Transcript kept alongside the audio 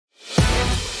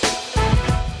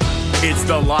It's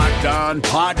the Locked On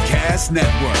Podcast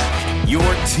Network, your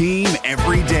team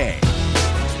every day.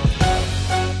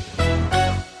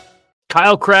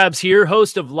 Kyle Krabs here,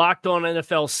 host of Locked On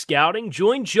NFL Scouting.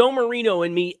 Join Joe Marino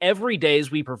and me every day as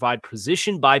we provide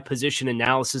position-by-position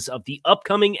analysis of the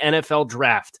upcoming NFL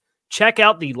Draft. Check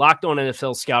out the Locked On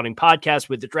NFL Scouting podcast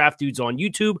with the Draft Dudes on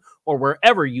YouTube or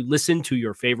wherever you listen to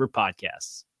your favorite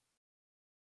podcasts.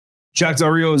 Jack Del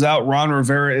Rio is out. Ron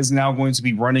Rivera is now going to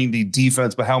be running the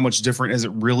defense, but how much different is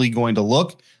it really going to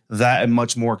look? That and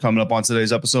much more coming up on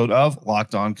today's episode of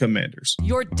Locked On Commanders.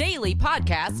 Your daily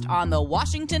podcast on the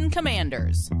Washington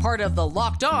Commanders. Part of the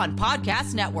Locked On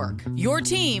Podcast Network. Your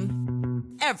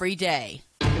team every day.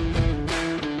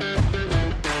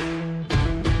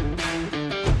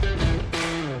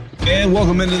 And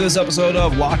welcome into this episode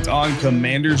of Locked On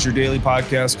Commanders, your daily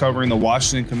podcast covering the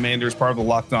Washington Commanders, part of the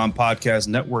Locked On Podcast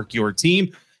Network, your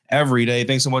team every day.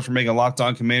 Thanks so much for making Locked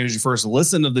On Commanders your first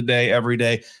listen of the day every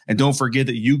day. And don't forget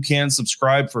that you can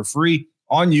subscribe for free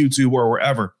on YouTube or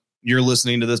wherever you're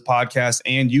listening to this podcast.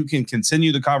 And you can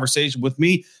continue the conversation with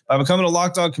me by becoming a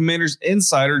Locked On Commanders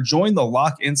Insider. Join the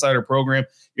Lock Insider program.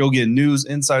 You'll get news,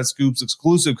 inside scoops,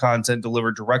 exclusive content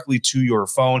delivered directly to your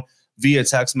phone via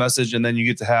text message, and then you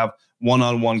get to have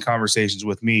one-on-one conversations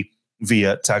with me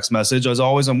via text message. As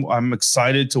always, I'm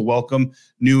excited to welcome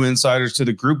new insiders to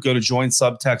the group. Go to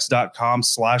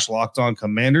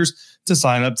joinsubtext.com/LockedOnCommanders to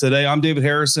sign up today. I'm David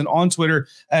Harrison on Twitter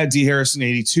at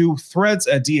DHarrison82, Threads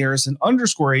at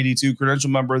DHarrison_82,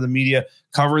 credential member of the media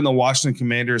covering the Washington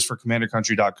Commanders for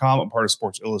CommanderCountry.com. I'm part of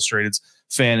Sports Illustrated's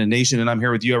Fan and Nation, and I'm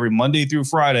here with you every Monday through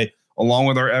Friday, along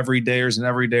with our everydayers and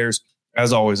everydayers.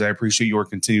 As always, I appreciate your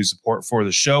continued support for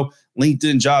the show.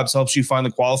 LinkedIn Jobs helps you find the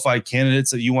qualified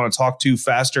candidates that you want to talk to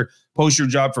faster. Post your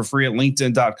job for free at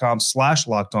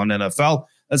linkedin.com/LockedOnNFL.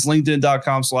 That's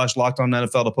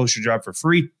linkedin.com/LockedOnNFL to post your job for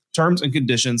free. Terms and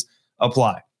conditions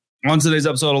apply. On today's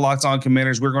episode of Locked On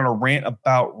Commanders, we're going to rant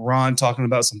about Ron, talking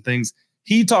about some things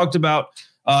he talked about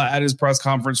at his press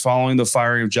conference following the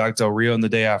firing of Jack Del Rio and the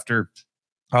day after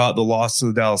the loss to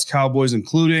the Dallas Cowboys,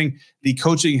 including the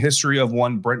coaching history of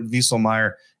one Brent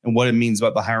Wieselmeyer and what it means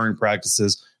about the hiring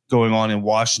practices going on in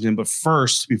Washington. But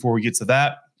first, before we get to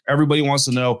that, everybody wants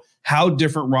to know how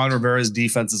different Ron Rivera's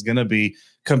defense is going to be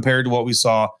compared to what we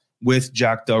saw with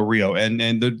Jack Del Rio. And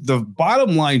the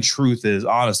bottom line truth is,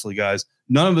 honestly, guys,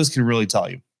 none of us can really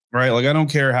tell you, right? Like, I don't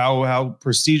care how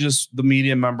prestigious the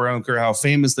media member, I don't care how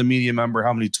famous the media member,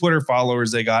 how many Twitter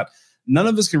followers they got. None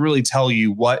of us can really tell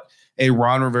you what a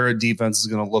Ron Rivera defense is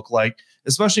going to look like,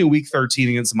 especially in week 13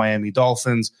 against the Miami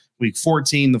Dolphins, week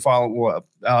 14, the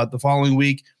following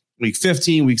week, week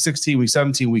 15, week 16, week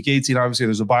 17, week 18. Obviously,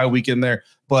 there's a bye week in there,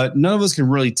 but none of us can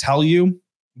really tell you.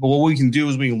 But what we can do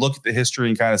is we can look at the history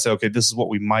and kind of say, okay, this is what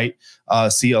we might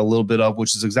see a little bit of,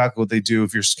 which is exactly what they do.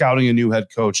 If you're scouting a new head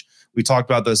coach, we talked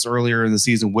about this earlier in the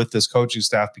season with this coaching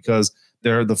staff, because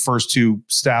they're the first two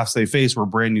staffs they faced were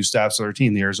brand new staffs on their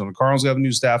team. The Arizona Cardinals have a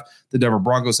new staff. The Denver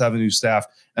Broncos have a new staff,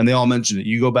 and they all mentioned it.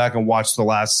 You go back and watch the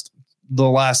last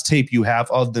tape you have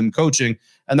of them coaching,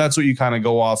 and that's what you kind of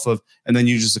go off of, and then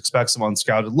you just expect some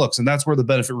unscouted looks. And that's where the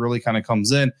benefit really kind of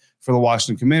comes in for the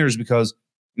Washington Commanders, because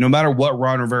no matter what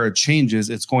Ron Rivera changes,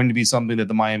 it's going to be something that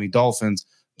the Miami Dolphins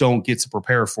don't get to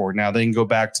prepare for. Now, they can go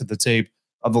back to the tape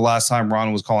of the last time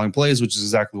Ron was calling plays, which is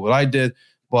exactly what I did,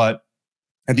 but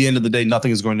at the end of the day,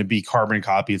 nothing is going to be carbon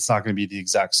copy. It's not going to be the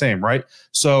exact same, right?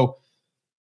 So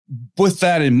with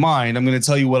that in mind, I'm going to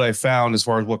tell you what I found as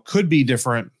far as what could be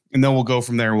different, and then we'll go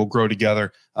from there and we'll grow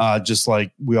together, just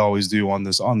like we always do on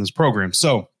this program.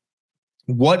 So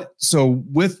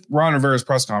with Ron Rivera's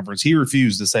press conference, he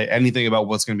refused to say anything about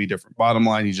what's going to be different. Bottom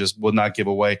line, he just would not give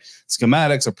away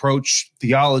schematics, approach,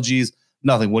 theologies,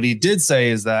 nothing. What he did say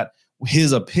is that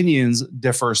his opinions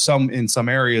differ in some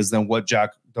areas than what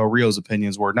Jack Del Rio's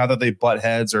opinions were. Not that they butt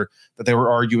heads or that they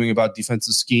were arguing about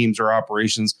defensive schemes or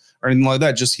operations or anything like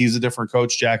that. Just he's a different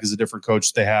coach. Jack is a different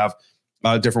coach. They have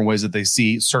different ways that they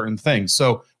see certain things.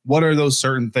 So what are those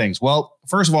certain things? Well,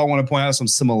 first of all, I want to point out some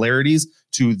similarities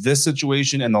to this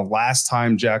situation and the last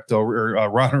time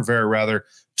Ron Rivera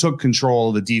took control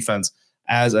of the defense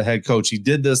as a head coach. He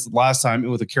did this last time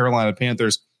with the Carolina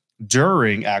Panthers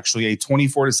during actually a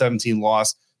 24-17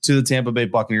 loss to the Tampa Bay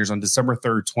Buccaneers on December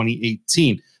 3rd,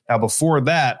 2018. Now, before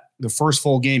that, the first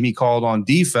full game he called on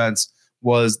defense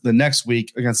was the next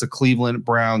week against the Cleveland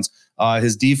Browns.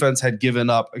 His defense had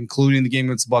given up, including the game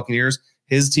against the Buccaneers,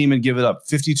 his team had given up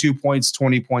 52 points,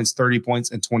 20 points, 30 points,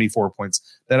 and 24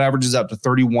 points. That averages up to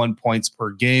 31 points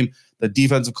per game. The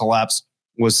defensive collapse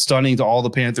was stunning to all the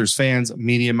Panthers fans,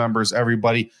 media members,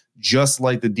 everybody, just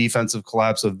like the defensive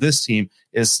collapse of this team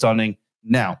is stunning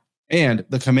now. And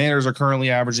the Commanders are currently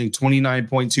averaging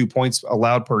 29.2 points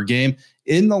allowed per game.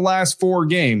 In the last 4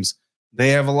 games, they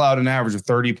have allowed an average of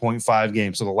 30.5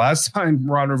 games. So the last time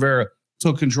Ron Rivera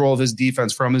took control of his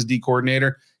defense from his D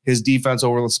coordinator, his defense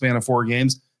over the span of 4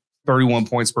 games, 31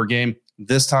 points per game.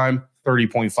 This time,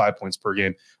 30.5 points per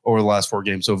game over the last 4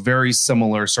 games. So very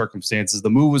similar circumstances. The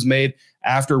move was made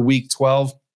after week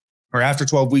 12 or after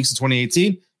 12 weeks of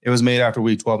 2018. It was made after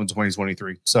week 12 in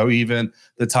 2023. So even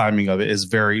the timing of it is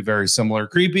very, very similar.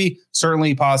 Creepy,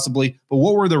 certainly, possibly. But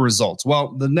what were the results?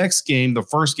 Well, the next game, the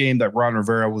first game that Ron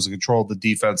Rivera was in control of the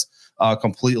defense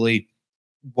completely,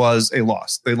 was a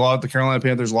loss. They lost. The Carolina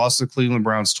Panthers lost to Cleveland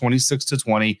Browns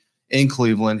 26-20 in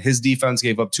Cleveland. His defense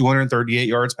gave up 238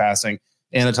 yards passing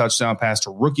and a touchdown pass to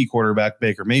rookie quarterback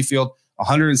Baker Mayfield.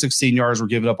 116 yards were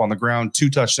given up on the ground. 2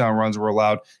 touchdown runs were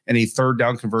allowed, and a third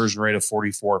down conversion rate of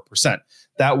 44%.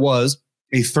 That was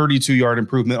a 32-yard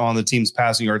improvement on the team's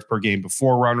passing yards per game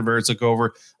before Ron Rivera took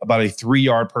over, about a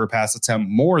 3-yard per pass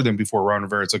attempt more than before Ron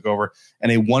Rivera took over,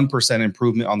 and a 1%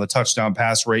 improvement on the touchdown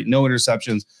pass rate. No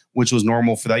interceptions, which was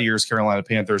normal for that year's Carolina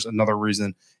Panthers. Another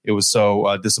reason it was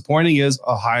so disappointing is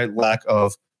a high lack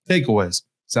of takeaways.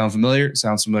 Sound familiar?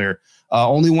 Sounds familiar.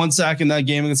 Only 1 sack in that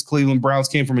game against Cleveland Browns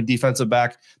came from a defensive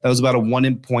back. That was about a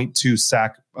 1.2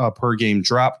 sack per game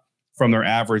drop from their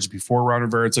average before Ron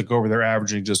Rivera took over. They're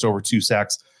averaging just over 2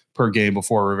 sacks per game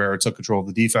before Rivera took control of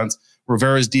the defense.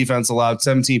 Rivera's defense allowed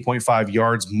 17.5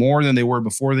 yards more than they were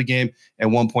before the game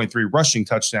and 1.3 rushing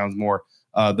touchdowns more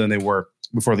than they were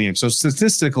before the game. So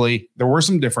statistically, there were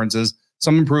some differences,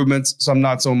 some improvements, some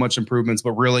not so much improvements,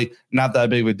 but really not that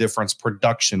big of a difference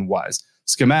production-wise.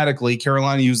 Schematically,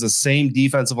 Carolina used the same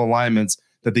defensive alignments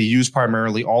that they used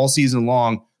primarily all season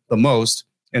long the most,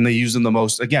 and they used them the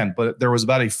most again, but there was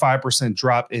about a 5%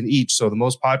 drop in each. So the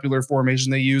most popular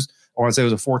formation they used, I want to say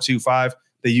it was a 4-2-5.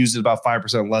 They used it about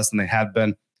 5% less than they had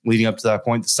been leading up to that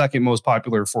point. The second most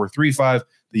popular 4-3-5,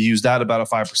 they used that about a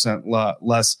 5%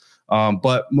 less.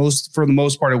 But for the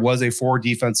most part, it was a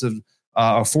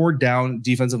 4-down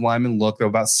defensive lineman look. Though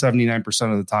about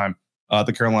 79% of the time,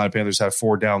 the Carolina Panthers have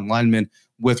 4-down linemen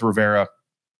with Rivera,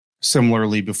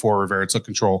 similarly before Rivera took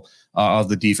control of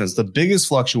the defense. The biggest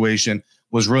fluctuation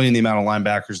was really in the amount of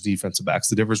linebackers, defensive backs,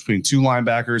 the difference between 2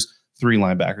 linebackers, 3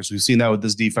 linebackers. We've seen that with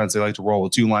this defense. They like to roll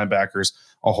with 2 linebackers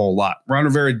a whole lot. Ron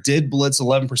Rivera did blitz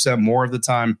 11% more of the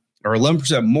time, or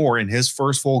 11% more in his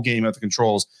first full game at the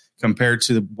controls compared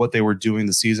to what they were doing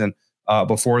the season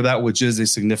before that, which is a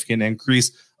significant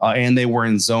increase. And they were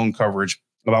in zone coverage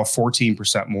about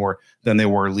 14% more than they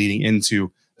were leading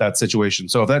into that situation.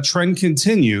 So if that trend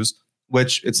continues,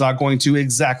 which it's not going to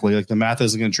exactly, like the math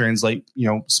isn't going to translate,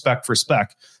 spec for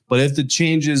spec, but if the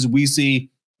changes we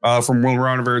see from when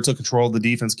Ron Rivera took control of the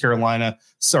defense, Carolina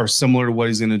are similar to what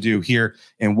he's going to do here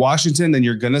in Washington, then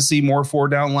you're going to see more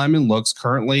 4-down lineman looks.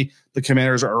 Currently, the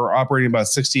Commanders are operating about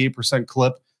 68%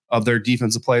 clip of their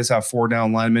defensive plays have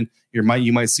 4-down linemen. You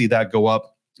might see that go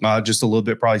up just a little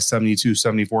bit, probably 72,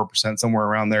 74%, somewhere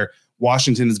around there.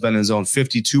 Washington has been in zone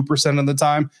 52% of the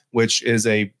time, which is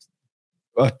a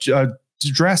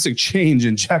drastic change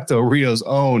in Jack Del Rio's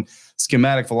own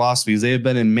schematic philosophies. They have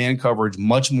been in man coverage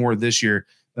much more this year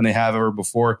than they have ever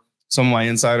before. Some of my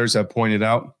insiders have pointed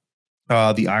out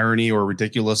the irony or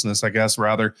ridiculousness, I guess,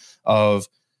 rather, of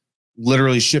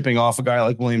literally shipping off a guy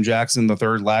like William Jackson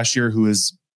III last year, who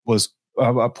was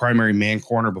a primary man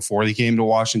corner before he came to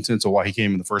Washington. So why he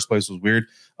came in the first place was weird.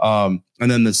 And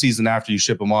then the season after you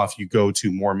ship him off, you go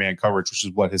to more man coverage, which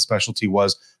is what his specialty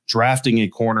was, drafting a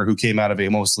corner who came out of a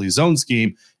mostly zone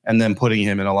scheme and then putting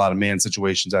him in a lot of man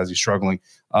situations as he's struggling.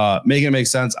 Making it make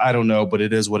sense, I don't know, but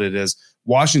it is what it is.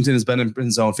 Washington has been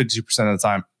in zone 52% of the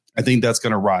time. I think that's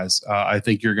going to rise. I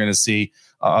think you're going to see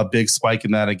a big spike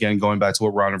in that again, going back to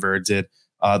what Ron Rivera did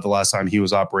the last time he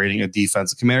was operating a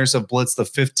defense. The Commanders have blitzed the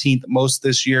 15th most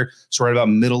this year, so right about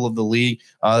middle of the league.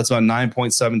 That's about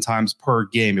 9.7 times per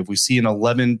game. If we see an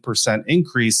 11%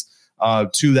 increase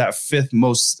to that 5th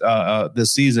most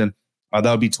this season, that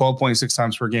would be 12.6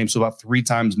 times per game, so about 3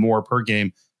 times more per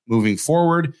game moving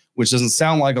forward, which doesn't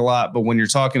sound like a lot, but when you're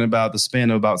talking about the span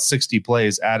of about 60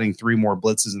 plays, adding 3 more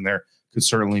blitzes in there could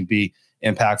certainly be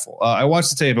impactful. I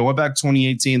watched the tape. I went back to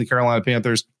 2018, the Carolina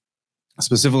Panthers,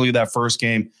 specifically that first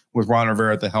game with Ron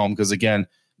Rivera at the helm, because again,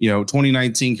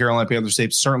 2019 Carolina Panthers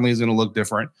tape certainly is going to look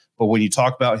different. But when you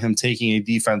talk about him taking a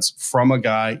defense from a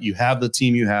guy, you have the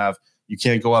team you have, you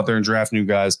can't go out there and draft new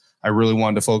guys. I really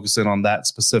wanted to focus in on that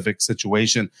specific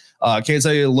situation. I can't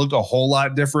tell you it looked a whole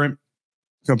lot different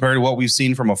compared to what we've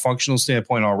seen from a functional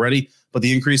standpoint already, but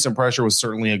the increase in pressure was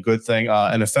certainly a good thing.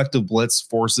 An effective blitz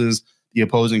forces the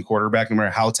opposing quarterback, no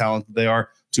matter how talented they are,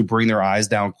 to bring their eyes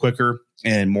down quicker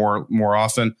and more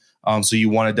often. So you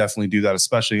want to definitely do that,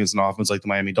 especially against an offense like the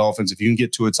Miami Dolphins. If you can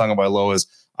get to Tagovailoa's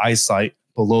eyesight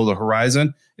below the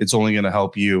horizon, it's only going to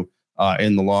help you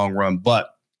in the long run. But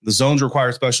the zones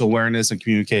require special awareness and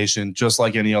communication, just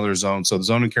like any other zone. So the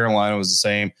zone in Carolina was the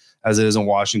same as it is in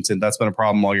Washington. That's been a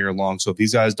problem all year long. So if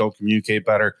these guys don't communicate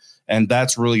better, and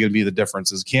that's really going to be the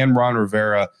difference, is can Ron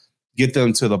Rivera get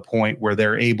them to the point where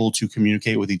they're able to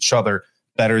communicate with each other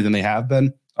better than they have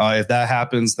been? If that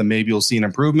happens, then maybe you'll see an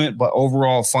improvement. But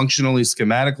overall, functionally,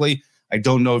 schematically, I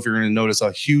don't know if you're going to notice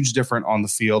a huge difference on the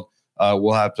field.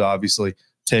 We'll have to obviously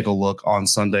take a look on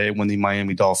Sunday when the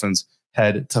Miami Dolphins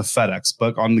head to FedEx.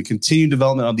 But on the continued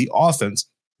development of the offense,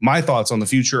 my thoughts on the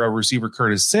future of receiver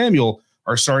Curtis Samuel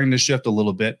are starting to shift a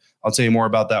little bit. I'll tell you more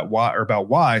about that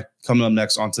why coming up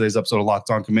next on today's episode of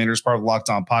Locked On Commanders, part of the Locked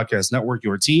On Podcast Network,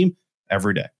 your team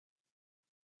every day.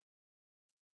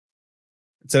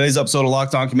 Today's episode of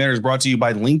Locked On Commanders is brought to you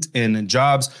by LinkedIn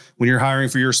Jobs. When you're hiring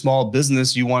for your small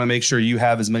business, you want to make sure you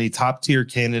have as many top-tier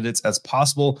candidates as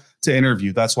possible to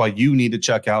interview. That's why you need to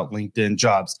check out LinkedIn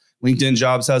Jobs. LinkedIn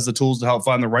Jobs has the tools to help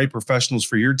find the right professionals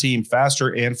for your team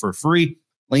faster and for free.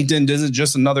 LinkedIn isn't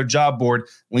just another job board.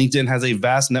 LinkedIn has a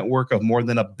vast network of more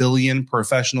than 1 billion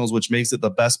professionals, which makes it the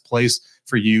best place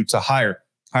for you to hire.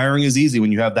 Hiring is easy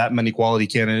when you have that many quality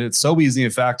candidates. So easy,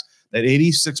 in fact, that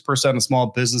 86% of small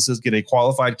businesses get a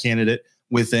qualified candidate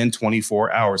within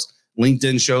 24 hours.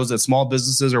 LinkedIn shows that small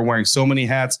businesses are wearing so many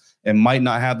hats and might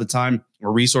not have the time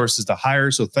or resources to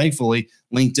hire. So thankfully,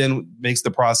 LinkedIn makes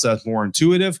the process more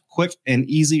intuitive, quick, and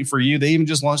easy for you. They even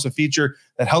just launched a feature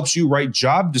that helps you write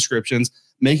job descriptions,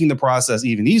 making the process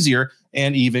even easier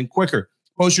and even quicker.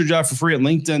 Post your job for free at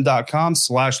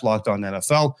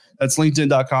linkedin.com/LockedOnNFL. That's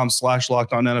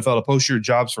linkedin.com/LockedOnNFL to post your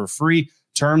jobs for free.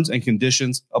 Terms and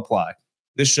conditions apply.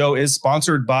 This show is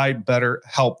sponsored by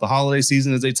BetterHelp. The holiday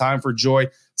season is a time for joy,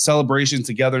 celebration,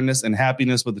 togetherness, and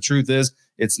happiness. But the truth is,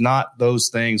 it's not those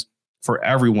things for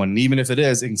everyone. And even if it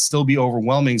is, it can still be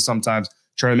overwhelming sometimes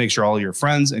trying to make sure all your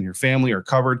friends and your family are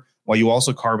covered while you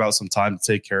also carve out some time to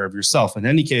take care of yourself. In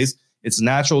any case, it's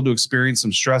natural to experience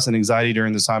some stress and anxiety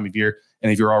during this time of year.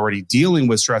 And if you're already dealing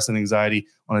with stress and anxiety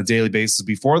on a daily basis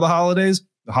before the holidays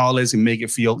can make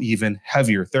it feel even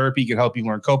heavier. Therapy can help you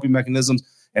learn coping mechanisms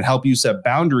and help you set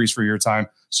boundaries for your time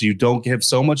so you don't give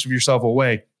so much of yourself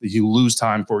away that you lose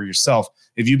time for yourself.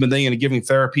 If you've been thinking of giving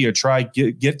therapy a try,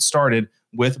 get started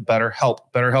with BetterHelp.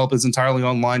 BetterHelp is entirely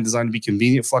online, designed to be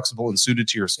convenient, flexible, and suited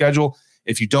to your schedule.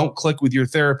 If you don't click with your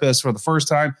therapist for the first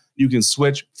time, you can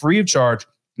switch free of charge.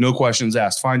 No questions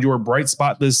asked. Find your bright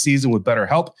spot this season with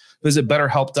BetterHelp. Visit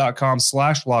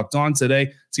BetterHelp.com/LockedOn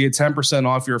today to get 10%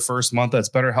 off your first month. That's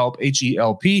BetterHelp,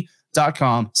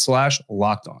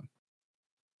 HELP.com/LockedOn.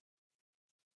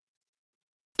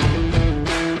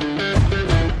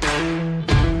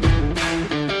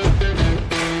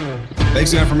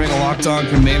 Thanks again for making Locked On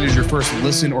Commanders your first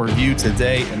listen or view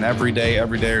today and every day.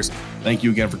 Everydayers, thank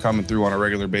you again for coming through on a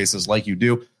regular basis like you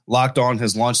do. Locked On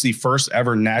has launched the first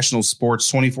ever national sports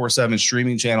 24/7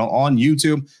 streaming channel on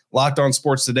YouTube. Locked On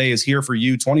Sports Today is here for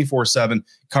you 24/7,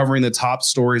 covering the top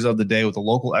stories of the day with the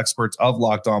local experts of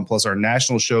Locked On, plus our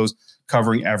national shows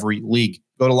covering every league.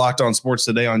 Go to Locked On Sports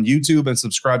Today on YouTube and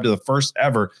subscribe to the first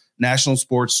ever national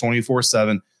sports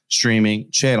 24/7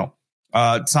 streaming channel.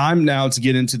 Time now to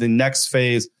get into the next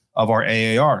phase of our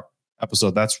AAR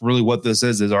episode. That's really what this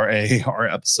is our AAR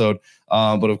episode.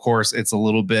 But of course, it's a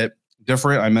little bit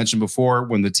different. I mentioned before,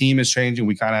 when the team is changing,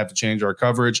 we kind of have to change our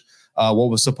coverage. What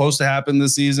was supposed to happen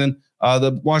this season,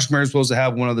 the Washington Commanders were supposed to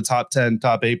have one of the top 10,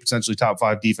 top 8, potentially top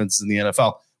 5 defenses in the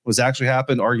NFL. What's actually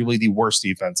happened, arguably the worst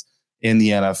defense in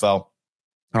the NFL.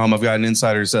 I've got an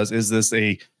insider who says, is this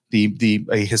a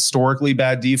historically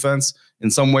bad defense? In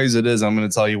some ways it is. I'm going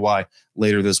to tell you why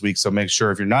later this week. So make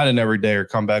sure if you're not in every day or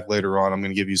come back later on, I'm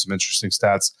going to give you some interesting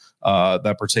stats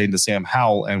that pertain to Sam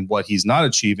Howell and what he's not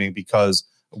achieving because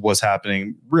of what's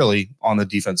happening really on the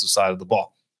defensive side of the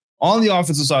ball. On the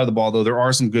offensive side of the ball, though, there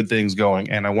are some good things going.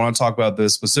 And I want to talk about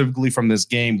this specifically from this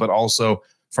game, but also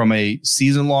from a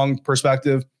season-long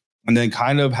perspective, and then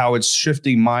kind of how it's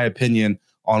shifting my opinion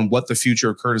on what the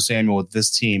future of Curtis Samuel with this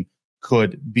team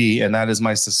could be. And that is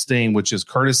my sustain, which is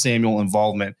Curtis Samuel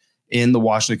involvement in the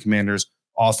Washington Commanders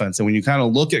offense. And when you kind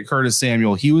of look at Curtis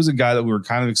Samuel, he was a guy that we were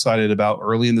kind of excited about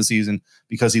early in the season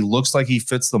because he looks like he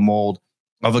fits the mold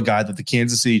of a guy that the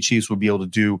Kansas City Chiefs would be able to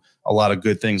do a lot of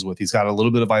good things with. He's got a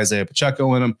little bit of Isaiah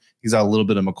Pacheco in him. He's got a little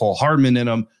bit of McCole Hardman in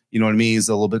him. You know what I mean? He's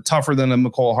a little bit tougher than a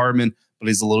McCole Hardman, but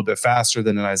he's a little bit faster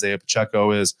than an Isaiah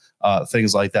Pacheco is.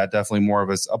 Things like that. Definitely more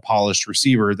of a polished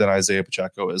receiver than Isaiah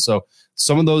Pacheco is. So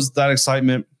some of that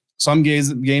excitement Some games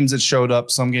it showed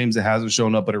up, some games it hasn't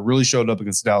shown up, but it really showed up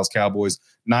against the Dallas Cowboys.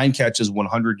 9 catches,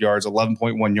 100 yards,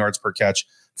 11.1 yards per catch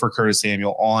for Curtis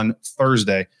Samuel on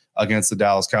Thursday against the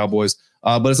Dallas Cowboys.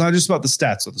 But it's not just about the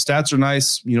stats. So the stats are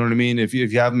nice. You know what I mean? If you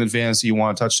have them in fantasy, you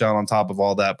want a touchdown on top of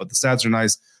all that, but the stats are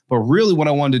nice. But really what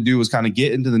I wanted to do was kind of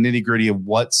get into the nitty gritty of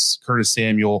what Curtis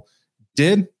Samuel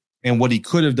did and what he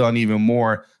could have done even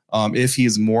more if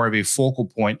he's more of a focal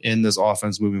point in this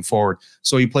offense moving forward.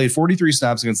 So he played 43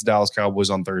 snaps against the Dallas Cowboys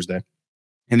on Thursday.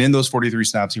 And in those 43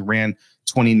 snaps, he ran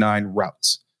 29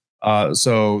 routes.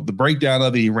 So the breakdown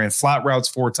of it, he ran flat routes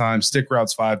 4 times, stick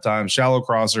routes 5 times, shallow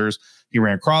crossers. He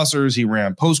ran crossers. He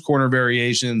ran post corner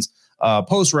variations,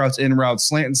 post routes, in routes,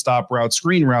 slant and stop routes,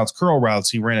 screen routes, curl routes.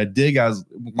 He ran a dig as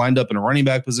lined up in a running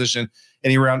back position,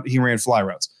 and he ran fly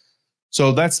routes.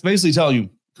 So that's basically telling you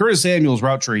Curtis Samuel's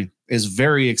route tree is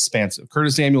very expansive.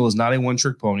 Curtis Samuel is not a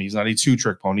 1-trick pony. He's not a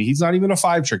 2-trick pony. He's not even a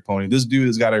 5-trick pony. This dude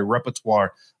has got a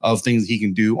repertoire of things he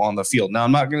can do on the field. Now,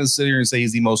 I'm not going to sit here and say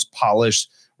he's the most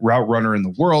polished route runner in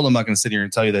the world. I'm not going to sit here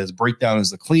and tell you that his breakdown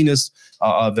is the cleanest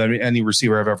of any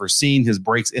receiver I've ever seen. His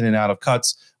breaks in and out of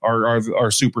cuts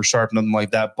are super sharp, nothing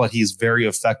like that, but he's very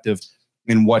effective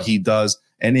in what he does.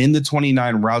 And in the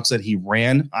 29 routes that he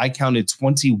ran, I counted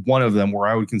 21 of them where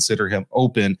I would consider him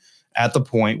open at the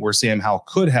point where Sam Howell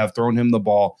could have thrown him the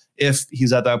ball if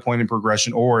he's at that point in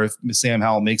progression, or if Sam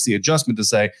Howell makes the adjustment to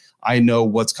say, I know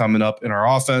what's coming up in our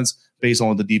offense based on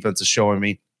what the defense is showing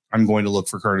me. I'm going to look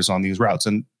for Curtis on these routes.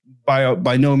 And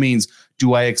by no means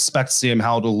do I expect Sam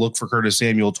Howell to look for Curtis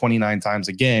Samuel 29 times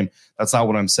a game. That's not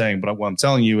what I'm saying. But what I'm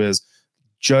telling you is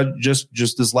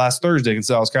just this last Thursday against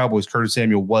the Dallas Cowboys, Curtis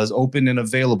Samuel was open and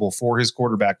available for his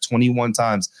quarterback 21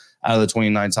 times out of the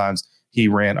 29 times he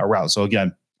ran a route. So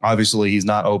again, obviously he's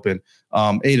not open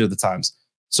 8 of the times.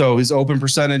 So his open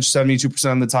percentage,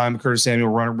 72% of the time Curtis Samuel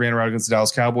ran a route against the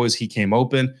Dallas Cowboys, he came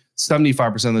open.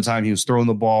 75% of the time he was throwing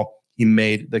the ball, he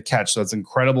made the catch. So that's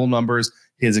incredible numbers.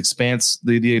 His expanse,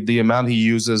 the amount he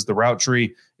uses, the route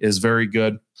tree is very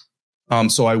good.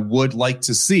 So I would like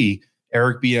to see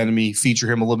Eric Bieniemy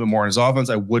feature him a little bit more in his offense.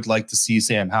 I would like to see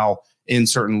Sam Howell in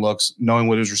certain looks, knowing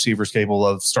what his receiver is capable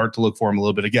of, start to look for him a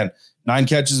little bit. Again, 9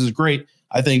 catches is great.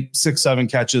 I think 6-7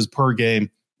 catches per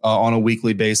game on a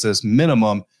weekly basis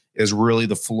minimum is really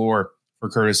the floor for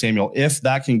Curtis Samuel. If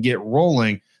that can get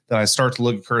rolling, then I start to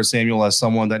look at Curtis Samuel as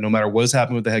someone that no matter what is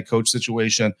happening with the head coach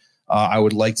situation, I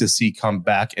would like to see come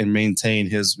back and maintain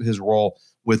his role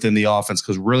within the offense.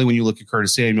 Because really, when you look at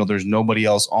Curtis Samuel, there's nobody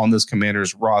else on this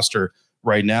Commanders roster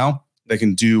right now that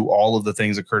can do all of the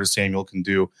things that Curtis Samuel can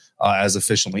do as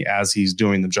efficiently as he's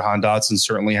doing them. Jahan Dotson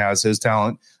certainly has his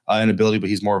talent and ability, but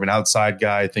he's more of an outside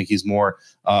guy. I think he's more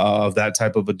of that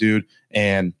type of a dude.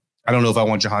 And I don't know if I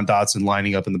want Jahan Dotson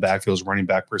lining up in the backfield as running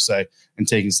back per se and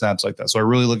taking snaps like that. So I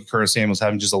really look at Curtis Samuel as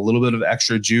having just a little bit of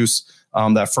extra juice.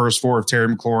 That first 4 of Terry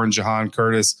McLaurin, Jahan,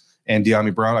 Curtis, and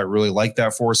De'Ami Brown, I really like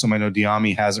that foursome. I know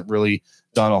De'Ami hasn't really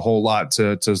done a whole lot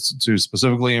to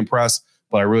specifically impress,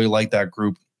 but I really like that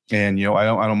group. And, you know, I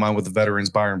don't mind what the veterans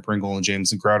Byron Pringle and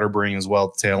Jameson Crowder bring as well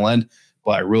at the tail end.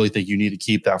 But I really think you need to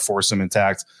keep that foursome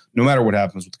intact no matter what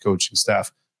happens with the coaching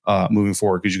staff moving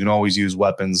forward, because you can always use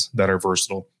weapons that are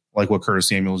versatile like what Curtis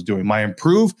Samuel is doing. My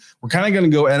improve, we're kind of going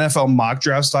to go NFL mock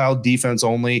draft style, defense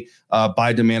only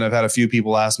by demand. I've had a few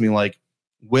people ask me, like,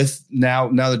 with now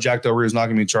that Jack Del Rio is not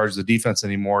going to be in charge of the defense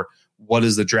anymore, what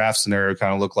does the draft scenario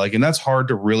kind of look like? And that's hard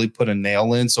to really put a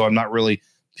nail in. So I'm not really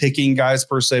picking guys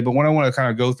per se, but what I want to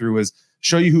kind of go through is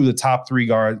show you who the top 3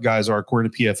 guys are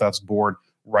according to PFF's board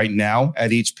right now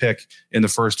at each pick in the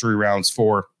first 3 rounds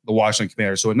for the Washington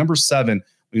Commanders. So at number 7,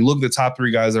 when you look at the top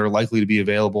 3 guys that are likely to be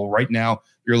available right now,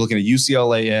 you're looking at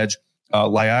UCLA edge,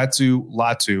 Laiatu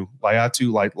Latu,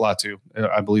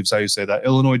 I believe is how you say that.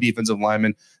 Illinois defensive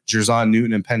lineman, Jerzon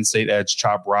Newton, and Penn State edge,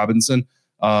 Chop Robinson.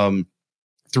 3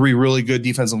 really good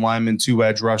defensive linemen, 2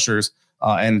 edge rushers,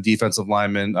 and a defensive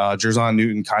lineman. Jerzon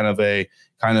Newton, kind of a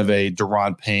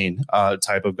Daron Payne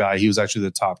type of guy. He was actually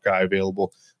the top guy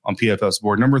available on PFF's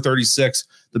board. Number 36,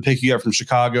 the pick you got from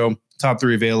Chicago. Top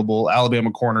 3 available: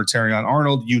 Alabama corner Terrion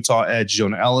Arnold, Utah edge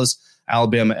Jonah Ellis,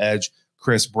 Alabama edge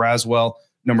Chris Braswell.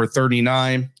 Number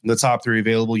 39, the top 3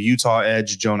 available: Utah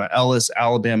edge Jonah Ellis,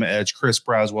 Alabama edge Chris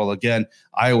Braswell. Again,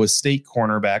 Iowa State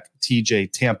cornerback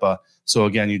TJ Tampa. So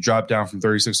again, you drop down from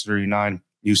 36 to 39.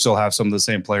 You still have some of the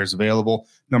same players available.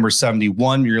 Number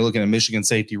 71, you're looking at Michigan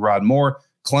safety Rod Moore,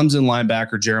 Clemson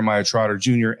linebacker Jeremiah Trotter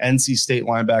Jr., NC State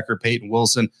linebacker Peyton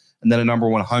Wilson, and then at number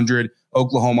 100,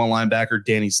 Oklahoma linebacker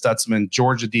Danny Stutzman,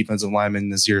 Georgia defensive lineman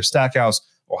Nazir Stackhouse,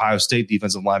 Ohio State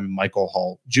defensive lineman Michael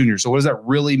Hall Jr. So what does that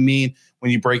really mean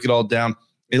when you break it all down?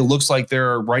 it looks like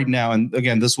there are right now, and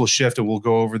again, this will shift and we'll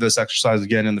go over this exercise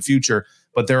again in the future,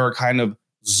 but there are kind of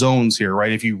zones here,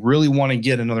 right? If you really want to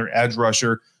get another edge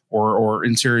rusher or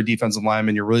interior defensive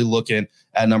lineman, you're really looking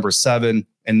at number 7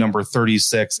 and number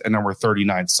 36 and number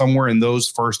 39. Somewhere in those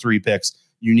first 3 picks,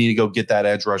 you need to go get that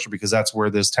edge rusher because that's where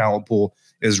this talent pool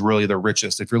is really the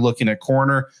richest. If you're looking at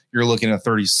corner, you're looking at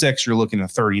 36, you're looking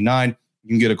at 39. You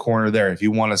can get a corner there. If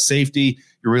you want a safety,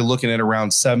 you're really looking at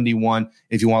around 71.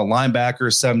 If you want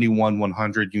linebacker, 71,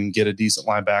 100, you can get a decent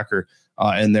linebacker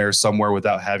in there somewhere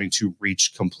without having to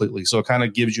reach completely. So it kind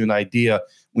of gives you an idea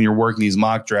when you're working these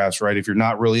mock drafts, right? If you're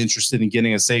not really interested in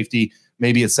getting a safety,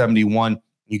 maybe at 71,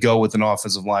 you go with an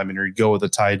offensive lineman or you go with a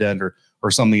tight end or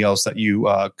something else that you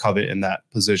covet in that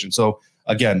position. So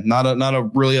again, not a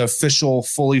really official,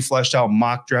 fully fleshed out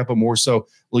mock draft, but more so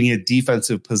looking at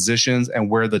defensive positions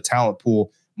and where the talent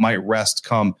pool might rest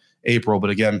come April. But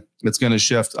again, it's going to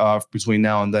shift between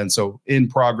now and then. So in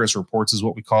progress reports is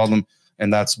what we call them.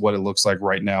 And that's what it looks like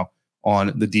right now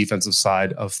on the defensive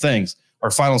side of things. Our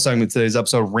final segment of today's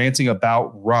episode, ranting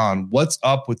about Ron. What's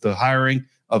up with the hiring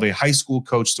of a high school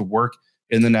coach to work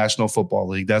in the National Football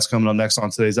League? That's coming up next on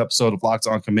today's episode of Locked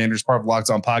On Commanders, part of Locked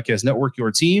On Podcast Network,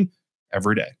 your team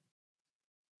every day.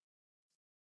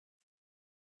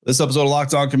 This episode of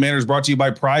Locked On Commanders brought to you by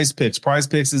Prize Picks. Prize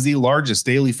Picks is the largest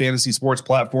daily fantasy sports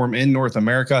platform in North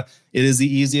America. It is the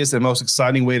easiest and most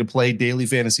exciting way to play daily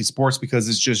fantasy sports because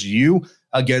it's just you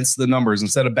against the numbers.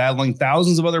 Instead of battling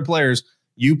thousands of other players,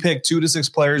 you pick 2 to 6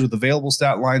 players with available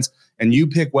stat lines, and you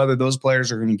pick whether those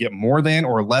players are going to get more than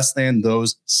or less than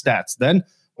those stats. Then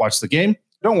watch the game,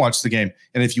 don't watch the game.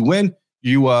 And if you win,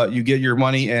 you get your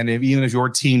money. And even if your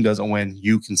team doesn't win,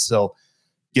 you can still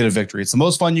get a victory. It's the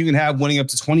most fun you can have, winning up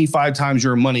to 25 times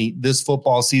your money this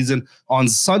football season. On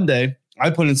Sunday, I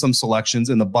put in some selections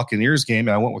in the Buccaneers game,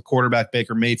 and I went with quarterback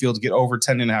Baker Mayfield to get over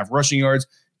 10.5 rushing yards,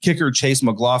 kicker Chase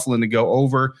McLaughlin to go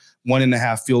over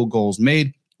 1.5 field goals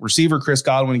made, receiver Chris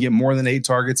Godwin to get more than 8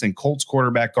 targets, and Colts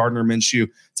quarterback Gardner Minshew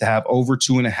to have over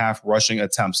 2.5 rushing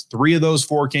attempts. 3 of those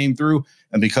 4 came through,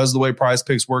 and because of the way Prize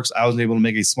Picks works, I was able to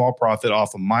make a small profit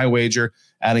off of my wager,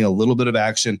 adding a little bit of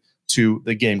action to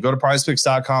the game. Go to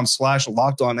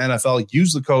prizepicks.com/LockedOnNFL.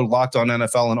 Use the code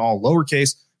LockedOnNFL in all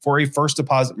lowercase for a first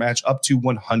deposit match up to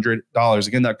 $100.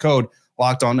 Again, that code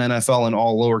LockedOnNFL in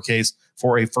all lowercase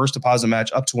for a first deposit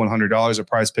match up to $100 at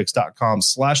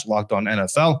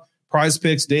prizepicks.com/LockedOnNFL. Prize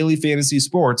Picks, daily fantasy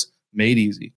sports made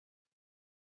easy.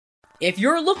 If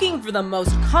you're looking for the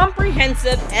most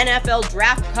comprehensive NFL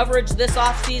draft coverage this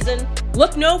offseason,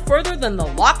 look no further than the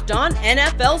Locked On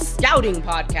NFL Scouting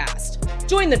Podcast.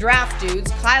 Join the draft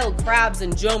dudes, Kyle Krabs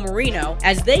and Joe Marino,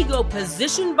 as they go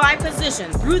position by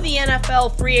position through the NFL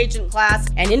free agent class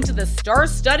and into the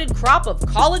star-studded crop of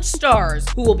college stars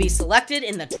who will be selected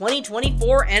in the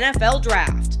 2024 NFL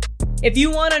Draft. If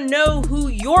you want to know who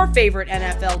your favorite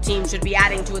NFL team should be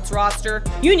adding to its roster,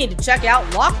 you need to check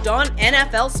out Locked On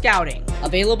NFL Scouting,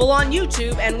 available on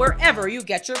YouTube and wherever you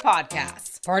get your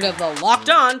podcasts. Part of the Locked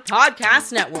On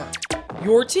Podcast Network,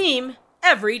 your team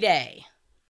every day.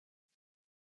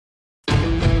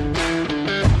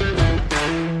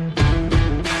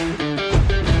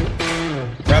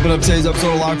 Wrapping up today's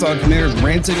episode of Locked On Commanders,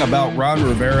 ranting about Ron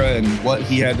Rivera and what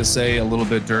he had to say a little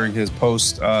bit during his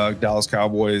post-Dallas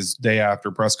Cowboys day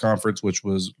after press conference, which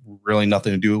was really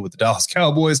nothing to do with the Dallas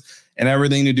Cowboys and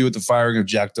everything to do with the firing of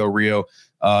Jack Del Rio,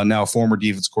 now former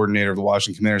defense coordinator of the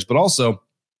Washington Commanders, but also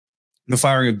the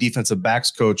firing of defensive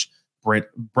backs coach Brent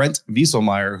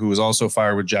Wieselmeyer, who was also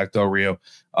fired with Jack Del Rio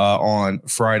on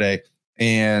Friday.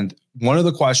 And one of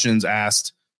the questions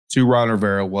asked to Ron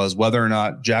Rivera was whether or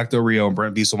not Jack Del Rio and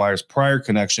Brent Wieselmeyer's prior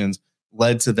connections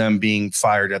led to them being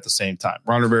fired at the same time.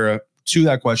 Ron Rivera, to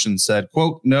that question, said,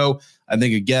 quote, "No, I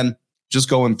think, again, just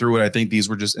going through it, I think these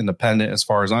were just independent as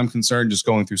far as I'm concerned, just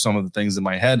going through some of the things in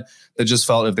my head that just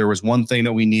felt if there was one thing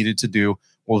that we needed to do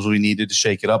was we needed to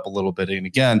shake it up a little bit." And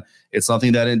again, it's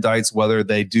nothing that indicts whether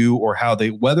they do or how they,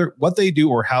 whether what they do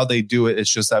or how they do it. It's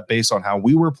just that based on how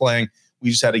we were playing,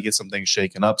 we just had to get some things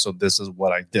shaken up. So this is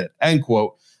what I did. End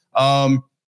quote.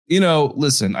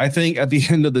 Listen, I think at the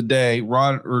end of the day,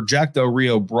 Jack Del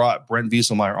Rio brought Brent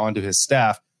Wieselmeyer onto his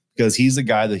staff because he's a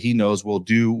guy that he knows will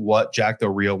do what Jack Del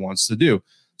Rio wants to do.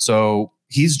 So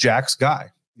he's Jack's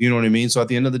guy. You know what I mean? So at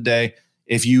the end of the day,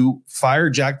 if you fire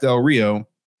Jack Del Rio,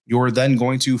 you're then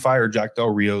going to fire Jack Del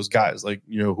Rio's guys. Like,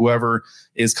 whoever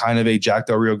is kind of a Jack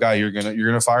Del Rio guy, you're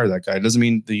gonna fire that guy. It doesn't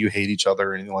mean that you hate each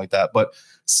other or anything like that. But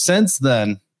since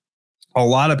then, a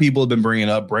lot of people have been bringing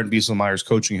up Brent Wieselmeyer's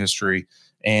coaching history,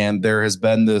 and there has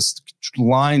been this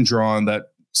line drawn that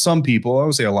some people, I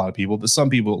would say a lot of people, but some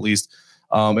people at least,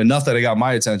 enough that it got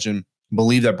my attention,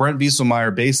 believe that Brent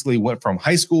Wieselmeyer basically went from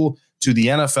high school to the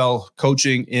NFL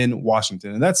coaching in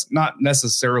Washington. And that's not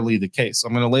necessarily the case.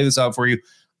 I'm going to lay this out for you.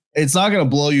 It's not going to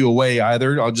blow you away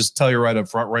either. I'll just tell you right up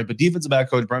front, right? But defensive back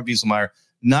coach Brent Wieselmeyer,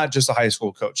 not just a high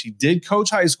school coach. He did coach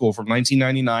high school from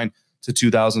 1999 to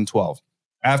 2012.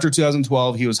 After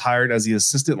 2012, he was hired as the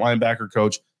assistant linebacker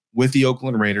coach with the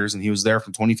Oakland Raiders, and he was there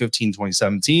from 2015 to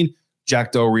 2017.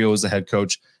 Jack Del Rio was the head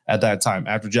coach at that time.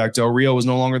 After Jack Del Rio was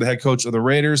no longer the head coach of the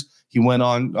Raiders, he went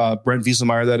on, Brent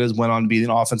Wieselmeyer, that is, went on to be an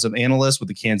offensive analyst with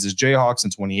the Kansas Jayhawks in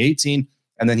 2018.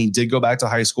 And then he did go back to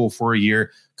high school for a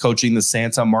year, coaching the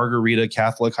Santa Margarita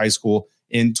Catholic High School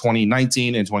in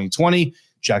 2019 and 2020.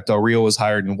 Jack Del Rio was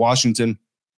hired in Washington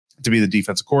to be the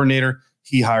defensive coordinator.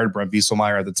 He hired Brent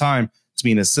Wieselmeyer at the time to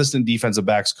be an assistant defensive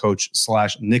backs coach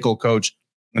 / nickel coach.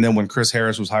 And then when Chris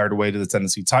Harris was hired away to the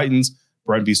Tennessee Titans,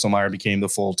 Brent Wieselmeyer became the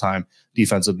full-time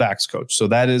defensive backs coach. So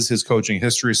that is his coaching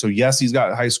history. So yes, he's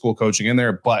got high school coaching in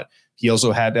there, but he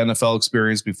also had NFL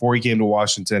experience before he came to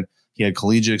Washington. He had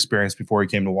collegiate experience before he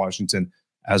came to Washington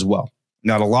as well.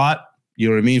 Not a lot, you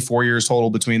know what I mean? 4 years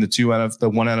total between the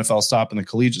one NFL stop and the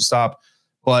collegiate stop,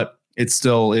 but it's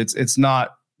still, it's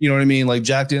not, you know what I mean? Like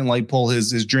Jack didn't like pull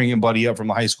his drinking buddy up from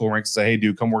the high school ranks and say, hey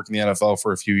dude, come work in the NFL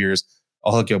for a few years.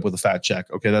 I'll hook you up with a fat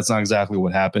check. Okay, that's not exactly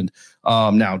what happened.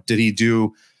 Now, did he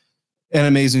do an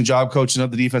amazing job coaching up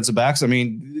the defensive backs? I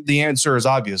mean, the answer is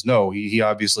obvious. No, he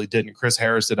obviously didn't. Chris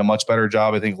Harris did a much better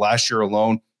job. I think last year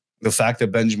alone, the fact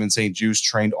that Benjamin St. Juste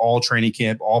trained all training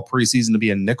camp, all preseason to be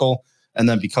a nickel, and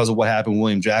then because of what happened,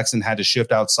 William Jackson had to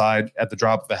shift outside at the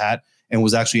drop of a hat and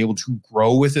was actually able to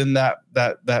grow within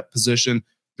that position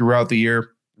throughout the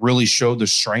year, really showed the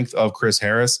strength of Chris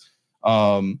Harris.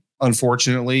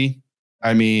 Unfortunately,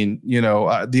 I mean, you know,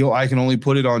 I can only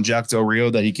put it on Jack Del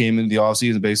Rio that he came into the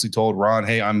offseason and basically told Ron,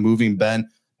 hey, I'm moving Ben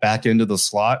back into the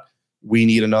slot. We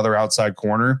need another outside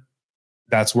corner.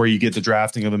 That's where you get the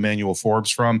drafting of Emmanuel Forbes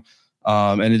from.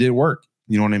 And it didn't work.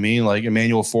 You know what I mean? Like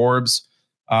Emmanuel Forbes,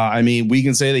 I mean, we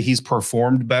can say that he's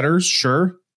performed better.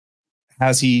 Sure.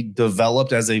 Has he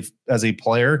developed as a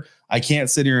player? I can't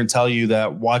sit here and tell you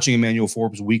that watching Emmanuel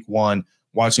Forbes week one,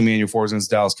 watching Emmanuel Forbes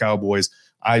against Dallas Cowboys,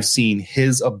 I've seen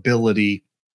his ability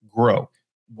grow.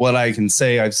 What I can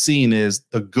say I've seen is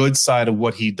the good side of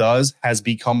what he does has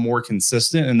become more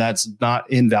consistent, and that's not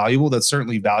invaluable. That's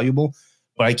certainly valuable,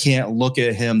 but I can't look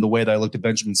at him the way that I looked at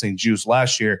Benjamin St. Juste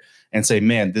last year and say,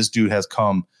 man, this dude has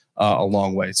come a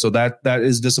long way. So that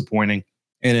is disappointing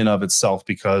in and of itself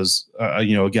because,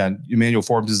 you know, again, Emmanuel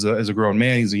Forbes is a grown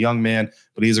man. He's a young man,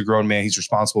 but he's a grown man. He's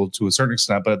responsible to a certain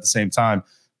extent, but at the same time,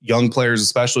 young players,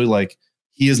 especially, like,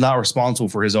 he is not responsible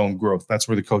for his own growth. That's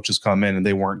where the coaches come in, and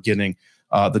they weren't getting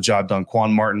the job done.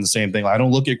 Quan Martin, the same thing. I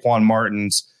don't look at Quan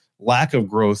Martin's lack of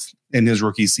growth in his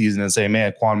rookie season and say,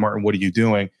 man, Quan Martin, what are you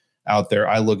doing out there?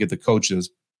 I look at the coaches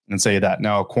and say that.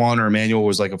 Now, Quan or Emmanuel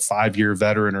was like a 5-year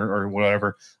veteran or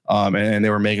whatever, and they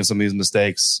were making some of these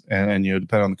mistakes, and you know,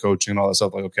 depending on the coaching and all that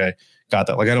stuff, like, okay, got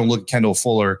that. Like, I don't look at Kendall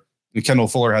Fuller. If Kendall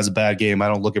Fuller has a bad game, I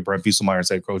don't look at Brent Wieselmeyer and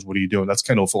say, coach, what are you doing? That's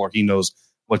Kendall Fuller. He knows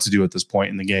what to do at this point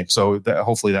in the game. So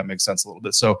hopefully that makes sense a little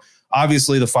bit. So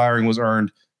obviously the firing was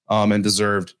earned and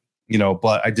deserved, you know,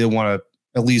 but I did want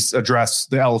to at least address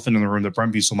the elephant in the room that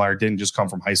Brent Wieselmeyer didn't just come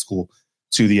from high school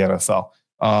to the NFL.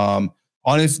 On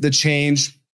if the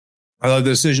change, the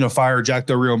decision to fire Jack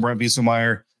Del Rio and Brent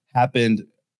Wieselmeyer happened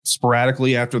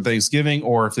sporadically after Thanksgiving,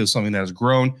 or if it was something that has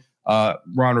grown.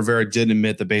 Ron Rivera did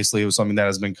admit that basically it was something that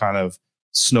has been kind of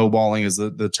snowballing, is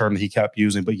the term that he kept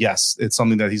using. But yes, it's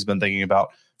something that he's been thinking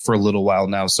about for a little while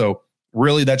now. So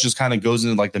really that just kind of goes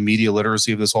into like the media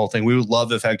literacy of this whole thing. We would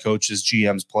love if head coaches,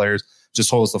 GMs, players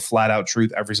just told us the flat out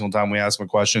truth every single time we ask him a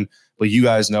question. But you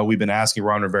guys know we've been asking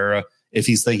Ron Rivera if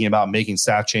he's thinking about making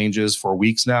staff changes for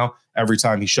weeks now. Every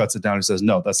time he shuts it down, he says,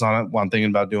 no, that's not what I'm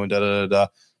thinking about doing. The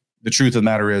truth of the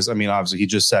matter is, I mean, obviously he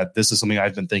just said, this is something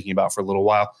I've been thinking about for a little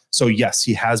while. So yes,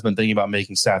 he has been thinking about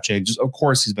making staff changes. Of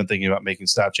course, he's been thinking about making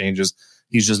staff changes.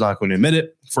 He's just not going to admit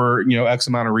it for, you know, X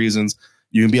amount of reasons.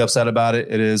 You can be upset about it.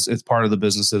 It's part of the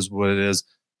business, is what it is.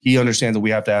 He understands that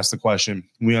we have to ask the question.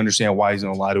 We understand why he's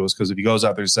going to lie to us, because if he goes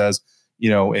out there and says, you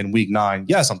know, in week 9,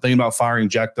 yes, I'm thinking about firing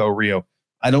Jack Del Rio,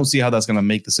 I don't see how that's going to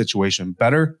make the situation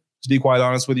better, to be quite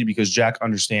honest with you, because Jack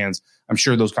understands. I'm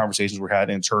sure those conversations were had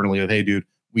internally of, hey, dude,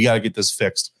 we got to get this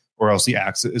fixed or else the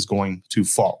axe is going to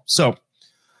fall. So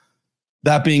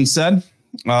that being said,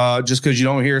 just because you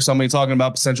don't hear somebody talking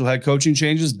about potential head coaching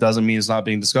changes doesn't mean it's not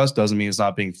being discussed, doesn't mean it's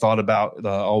not being thought about.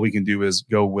 All we can do is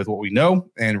go with what we know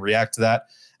and react to that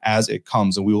as it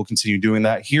comes. And we will continue doing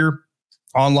that here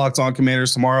on Locked On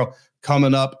Commanders tomorrow.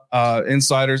 Coming up,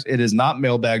 insiders, it is not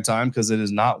mailbag time because it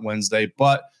is not Wednesday,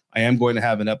 but I am going to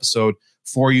have an episode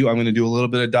for you. I'm going to do a little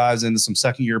bit of dives into some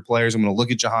second-year players. I'm going to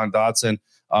look at Jahan Dotson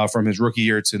from his rookie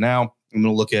year to now. I'm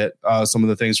going to look at some of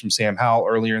the things from Sam Howell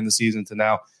earlier in the season to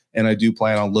now. And I do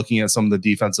plan on looking at some of the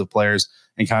defensive players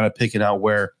and kind of picking out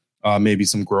where maybe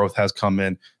some growth has come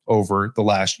in over the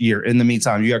last year. In the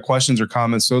meantime, you got questions or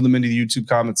comments, throw them into the YouTube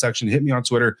comment section, hit me on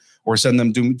Twitter, or send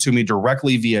them to me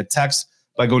directly via text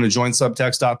by going to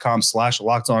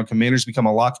joinsubtext.com/LockedOnCommanders. Become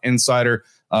a Lock Insider.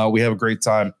 We have a great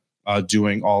time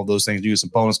doing all of those things. Do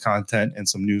some bonus content and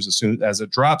some news as soon as it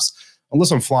drops,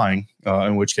 unless I'm flying,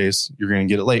 in which case you're going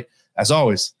to get it late. As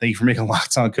always, thank you for making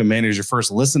Locked On Commanders your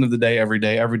first listen of the day every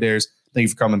day. Every day, thank you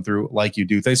for coming through like you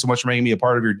do. Thanks so much for making me a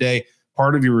part of your day,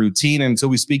 part of your routine. And until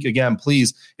we speak again,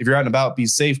 please, if you're out and about, be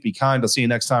safe, be kind. I'll see you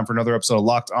next time for another episode of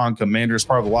Locked On Commanders,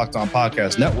 part of the Locked On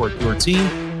Podcast Network, your team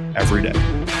every day.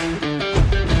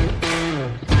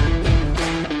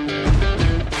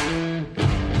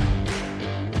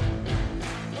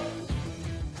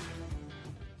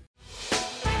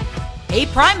 Hey,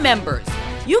 Prime members,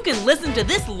 you can listen to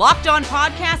this Locked On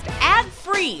podcast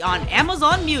ad-free on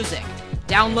Amazon Music.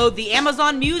 Download the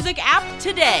Amazon Music app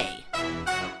today.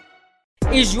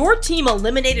 Is your team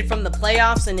eliminated from the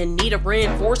playoffs and in need of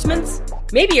reinforcements?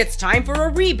 Maybe it's time for a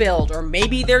rebuild, or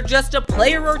maybe they're just a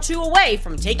player or two away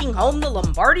from taking home the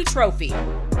Lombardi Trophy.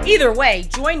 Either way,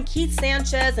 join Keith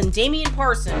Sanchez and Damian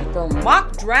Parson for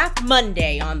Mock Draft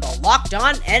Monday on the Locked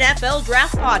On NFL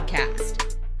Draft Podcast.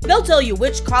 They'll tell you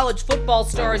which college football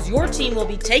stars your team will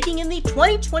be taking in the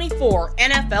 2024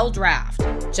 NFL Draft.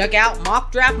 Check out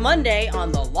Mock Draft Monday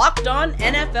on the Locked On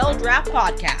NFL Draft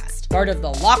Podcast, part of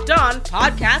the Locked On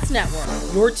Podcast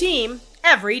Network, your team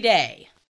every day.